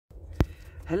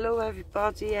Hello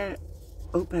everybody, I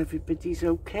hope everybody's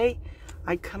okay.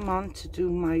 I come on to do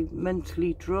my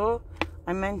monthly draw.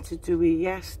 I meant to do it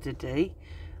yesterday,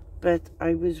 but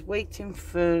I was waiting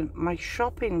for my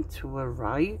shopping to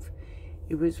arrive.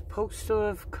 It was supposed to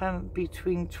have come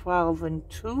between 12 and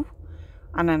 2,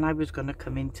 and then I was going to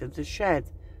come into the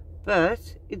shed,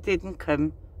 but it didn't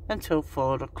come until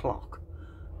 4 o'clock.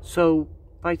 So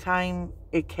by the time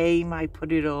it came, I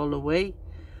put it all away.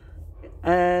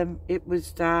 It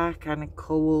was dark and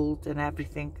cold and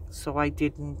everything, so I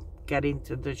didn't get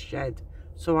into the shed.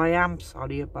 So I am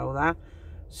sorry about that.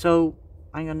 So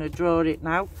I'm going to draw it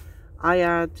now. I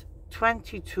had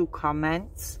 22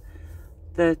 comments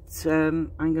that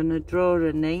I'm going to draw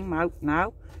a name out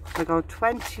now. I got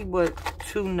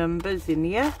 22 numbers in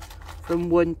here from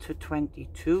 1 to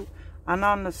 22, and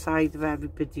on the side of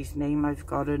everybody's name I've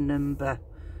got a number.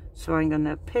 So I'm going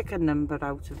to pick a number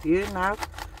out of here now.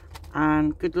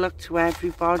 And good luck to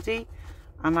everybody,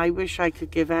 and I wish I could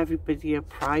give everybody a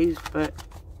prize, but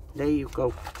there you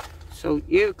go. So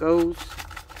here goes.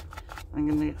 I'm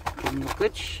going to give them a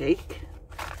good shake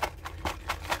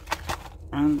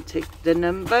and take the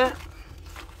number,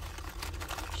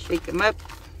 shake them up.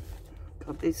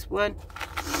 Got this one.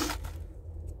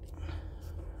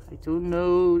 I don't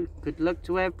know. Good luck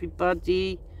to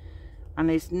everybody. And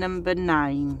it's number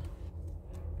 9.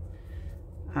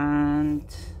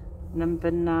 And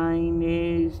number 9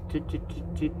 is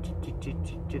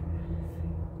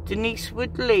Denise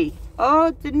Woodley.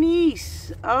 Oh,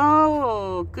 Denise.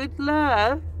 Oh, good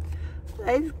luck.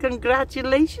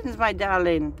 Congratulations, my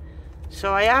darling.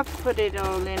 So I have put it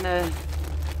all in a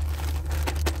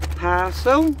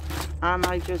parcel, and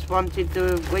I just wanted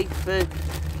to wait for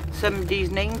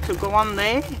somebody's name to go on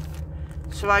there.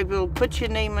 So I will put your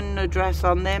name and address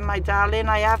on there, my darling.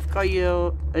 I have got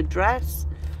your address.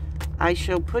 I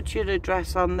shall put your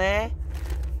address on there,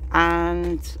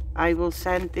 and I will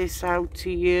send this out to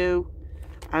you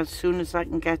as soon as I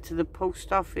can get to the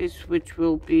post office, which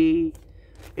will be,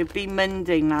 it'll be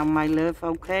Monday now, my love,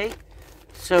 okay?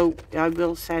 So I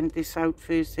will send this out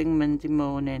first thing Monday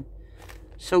morning.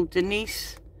 So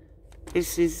Denise,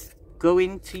 this is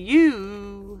going to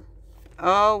you.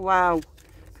 Oh wow,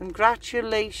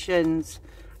 congratulations,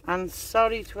 and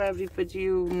sorry to everybody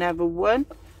who never won,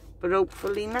 but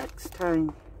hopefully next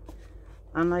time.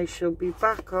 And I shall be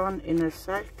back on in a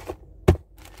sec.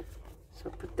 So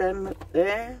put them up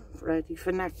there, ready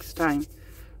for next time.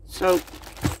 So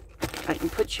I can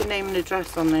put your name and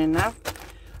address on there now.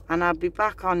 And I'll be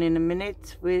back on in a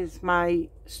minute with my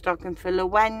stocking filler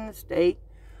Wednesday.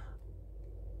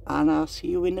 And I'll see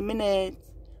you in a minute.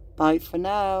 Bye for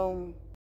now.